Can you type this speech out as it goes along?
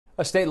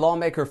A state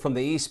lawmaker from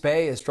the East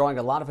Bay is drawing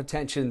a lot of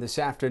attention this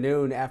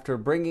afternoon after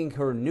bringing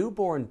her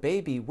newborn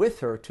baby with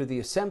her to the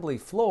assembly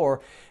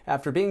floor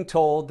after being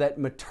told that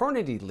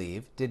maternity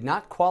leave did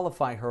not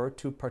qualify her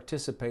to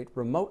participate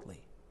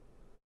remotely.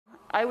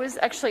 I was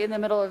actually in the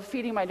middle of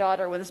feeding my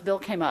daughter when this bill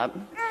came up,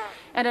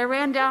 and I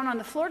ran down on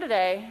the floor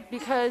today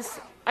because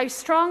I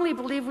strongly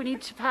believe we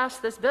need to pass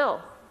this bill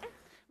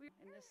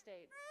in this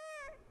state.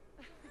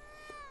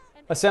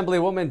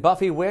 Assemblywoman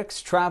Buffy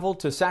Wicks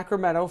traveled to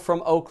Sacramento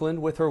from Oakland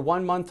with her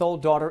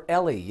 1-month-old daughter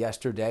Ellie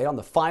yesterday on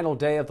the final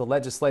day of the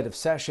legislative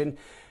session.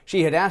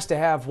 She had asked to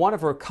have one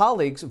of her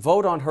colleagues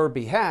vote on her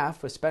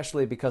behalf,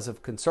 especially because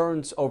of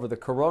concerns over the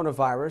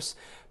coronavirus,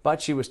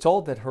 but she was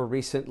told that her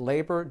recent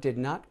labor did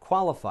not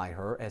qualify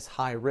her as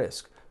high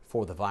risk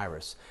for the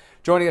virus.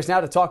 Joining us now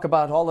to talk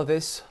about all of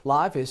this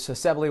live is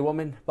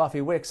Assemblywoman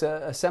Buffy Wicks.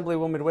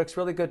 Assemblywoman Wicks,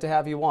 really good to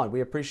have you on.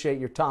 We appreciate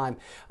your time.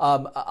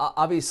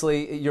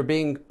 Obviously, you're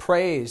being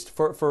praised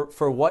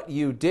for what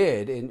you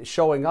did in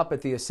showing up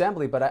at the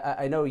Assembly, but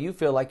I know you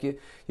feel like you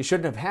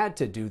shouldn't have had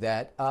to do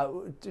that.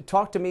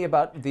 Talk to me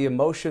about the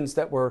emotions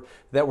that were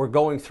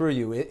going through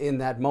you in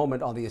that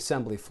moment on the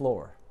Assembly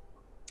floor.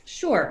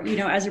 Sure.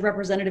 As a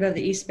representative of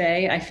the East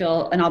Bay, I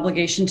feel an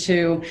obligation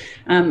to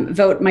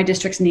vote my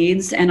district's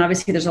needs. And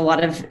obviously, there's a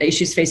lot of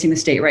issues facing the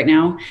state right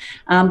now.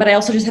 But I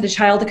also just had a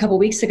child a couple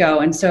weeks ago.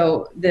 And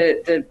so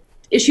the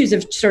issues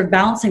of sort of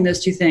balancing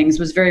those two things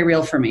was very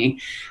real for me.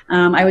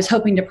 I was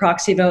hoping to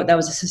proxy vote. That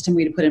was a system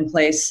we had put in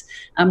place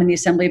in the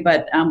Assembly,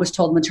 but was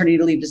told maternity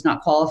leave does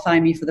not qualify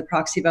me for the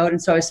proxy vote.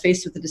 And so I was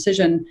faced with the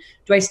decision,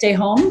 do I stay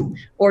home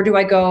or do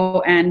I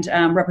go and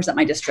represent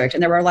my district?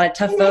 And there were a lot of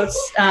tough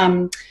votes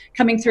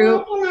coming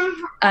through.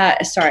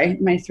 Sorry,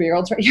 my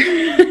 3-year-old's right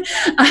here.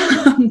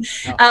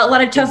 A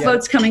lot of tough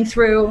votes coming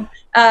through.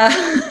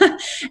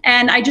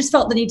 And I just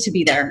felt the need to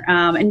be there,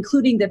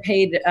 including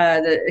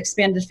the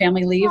expanded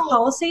family leave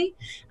policy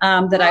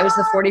that I was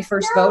the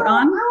 41st vote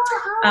on,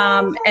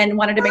 and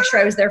wanted to make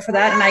sure I was there for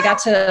that. And I got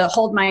to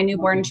hold my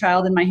newborn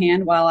child in my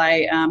hand while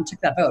I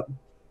took that vote.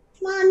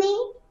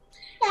 Mommy,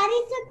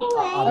 Daddy took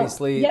away.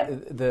 Obviously,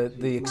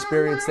 the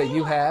experience that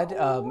you had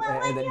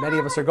and that many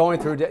of us are going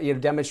through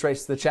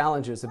demonstrates the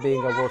challenges of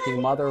being a working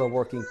mother, a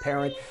working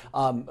parent.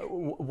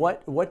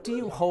 What do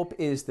you hope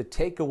is the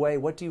takeaway?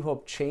 What do you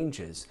hope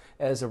changes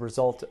as a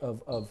result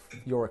of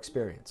your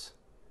experience?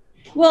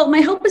 Well, my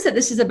hope is that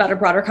this is about a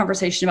broader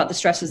conversation about the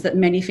stresses that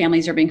many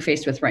families are being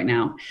faced with right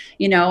now.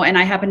 And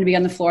I happen to be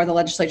on the floor of the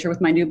legislature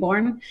with my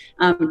newborn,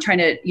 trying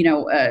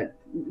to,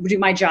 do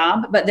my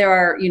job, but there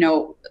are,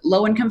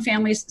 low-income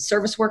families,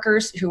 service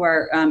workers who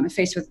are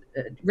faced with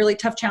really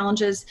tough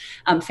challenges,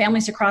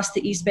 families across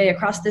the East Bay,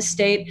 across this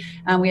state.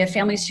 We have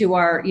families who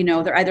are,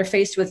 they're either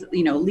faced with,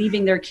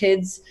 leaving their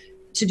kids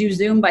to do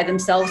Zoom by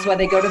themselves while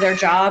they go to their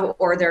job,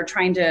 or they're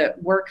trying to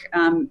work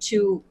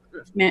two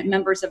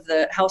members of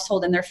the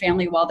household and their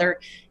family while their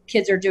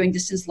kids are doing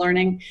distance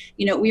learning.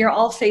 We are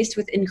all faced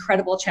with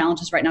incredible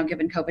challenges right now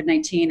given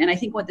COVID-19. And I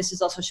think what this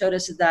has also showed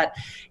us is that,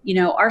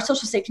 our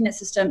social safety net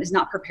system is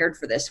not prepared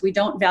for this. We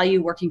don't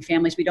value working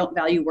families. We don't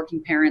value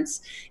working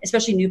parents,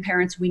 especially new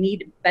parents. We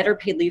need better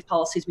paid leave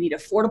policies. We need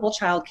affordable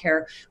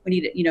childcare.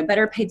 We need,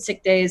 better paid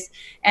sick days,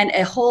 and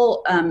a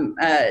whole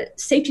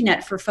safety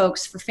net for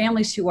folks, for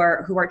families who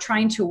are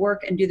trying to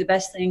work and do the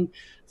best thing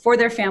for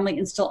their family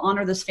and still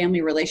honor those family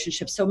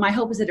relationships. So my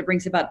hope is that it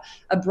brings about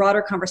a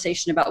broader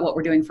conversation about what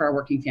we're doing for our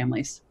working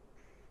families.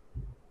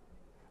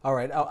 All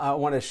right, I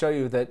want to show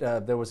you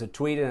that there was a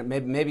tweet, and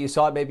maybe you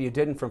saw it, maybe you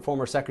didn't, from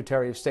former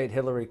Secretary of State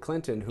Hillary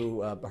Clinton,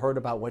 who heard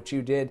about what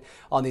you did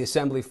on the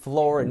Assembly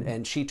floor,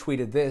 and she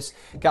tweeted this.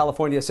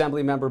 California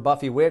Assembly member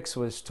Buffy Wicks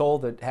was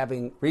told that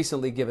having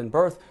recently given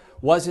birth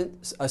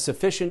wasn't a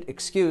sufficient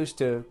excuse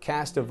to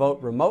cast a vote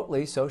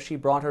remotely, so she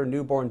brought her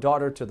newborn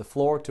daughter to the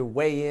floor to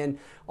weigh in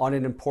on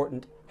an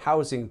important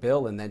housing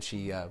bill, and then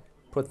she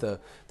put the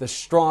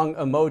strong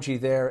emoji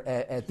there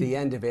at the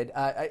end of it.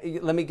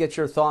 Let me get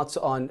your thoughts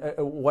on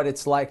what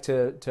it's like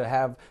to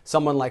have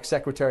someone like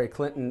Secretary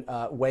Clinton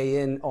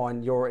weigh in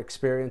on your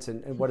experience,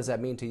 and what does that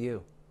mean to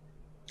you?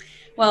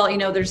 Well,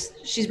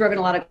 she's broken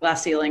a lot of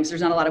glass ceilings.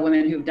 There's not a lot of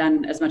women who've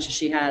done as much as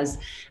she has.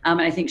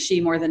 And I think she,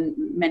 more than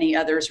many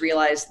others,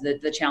 realize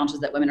the challenges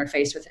that women are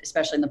faced with,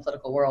 especially in the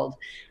political world,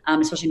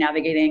 especially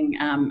navigating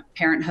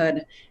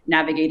parenthood,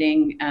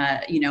 navigating,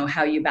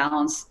 how you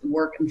balance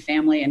work and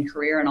family and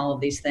career and all of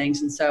these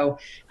things. And so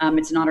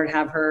it's an honor to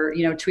have her,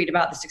 tweet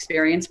about this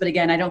experience. But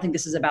again, I don't think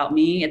this is about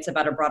me. It's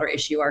about a broader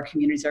issue our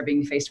communities are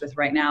being faced with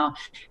right now.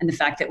 And the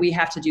fact that we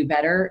have to do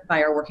better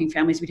by our working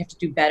families. We have to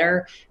do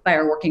better by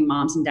our working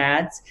moms and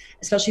dads,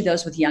 especially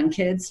those with young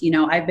kids.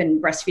 I've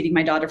been breastfeeding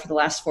my daughter for the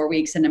last 4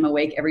 weeks, and I'm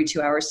awake every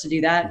 2 hours to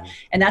do that.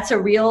 And that's a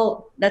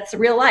real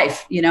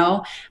life,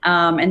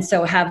 and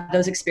so have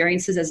those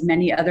experiences as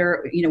many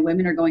other,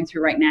 women are going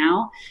through right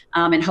now,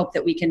 and hope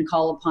that we can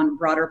call upon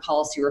broader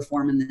policy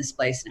reform in this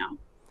place now.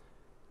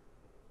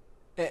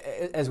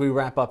 As we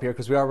wrap up here,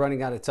 because we are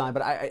running out of time,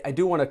 but I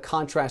do want to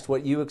contrast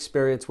what you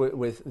experienced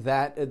with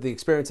the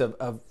experience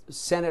of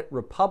Senate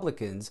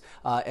Republicans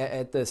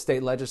at the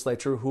state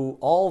legislature who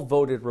all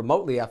voted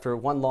remotely after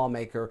one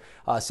lawmaker,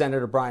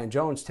 Senator Brian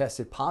Jones,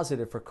 tested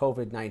positive for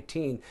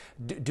COVID-19.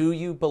 Do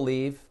you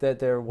believe that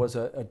there was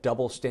a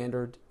double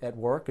standard at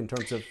work in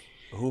terms of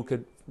who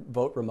could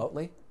vote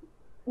remotely?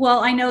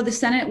 Well, I know the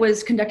Senate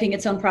was conducting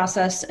its own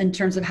process in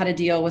terms of how to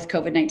deal with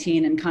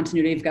COVID-19 and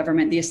continuity of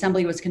government. The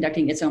Assembly was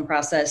conducting its own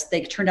process.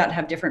 They turned out to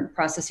have different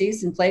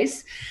processes in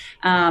place.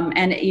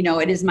 And,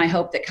 it is my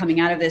hope that coming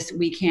out of this,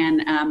 we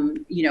can,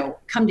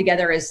 come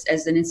together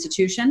as an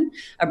institution,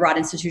 a broad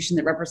institution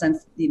that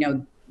represents,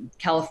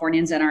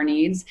 Californians and our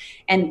needs,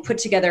 and put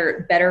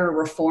together better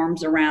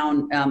reforms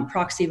around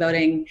proxy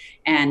voting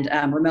and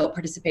remote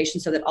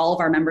participation so that all of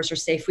our members are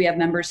safe. We have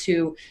members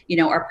who,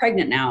 are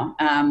pregnant now.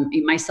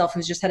 Myself,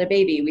 who's just had a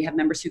baby. We have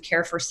members who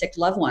care for sick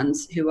loved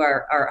ones who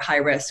are high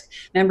risk,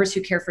 members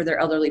who care for their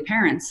elderly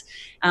parents.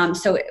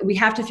 So we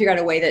have to figure out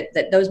a way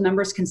that those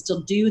members can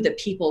still do the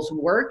people's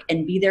work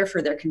and be there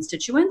for their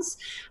constituents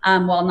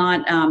while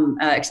not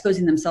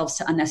exposing themselves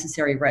to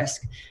unnecessary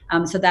risk.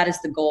 So that is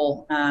the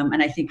goal.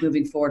 And I think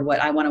moving forward,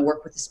 what I want to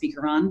work with the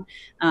speaker on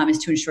is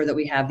to ensure that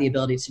we have the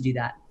ability to do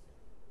that.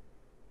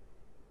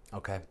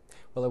 Okay.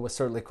 Well, it was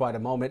certainly quite a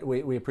moment.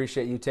 We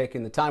appreciate you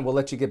taking the time. We'll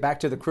let you get back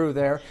to the crew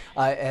there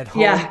at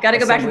home. Yeah, got to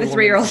go back to the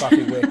 3-year-old.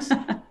 Buffy Wicks.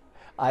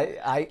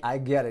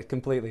 I get it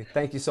completely.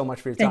 Thank you so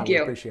much for your time. Thank you.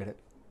 We appreciate it.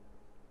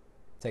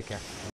 Take care.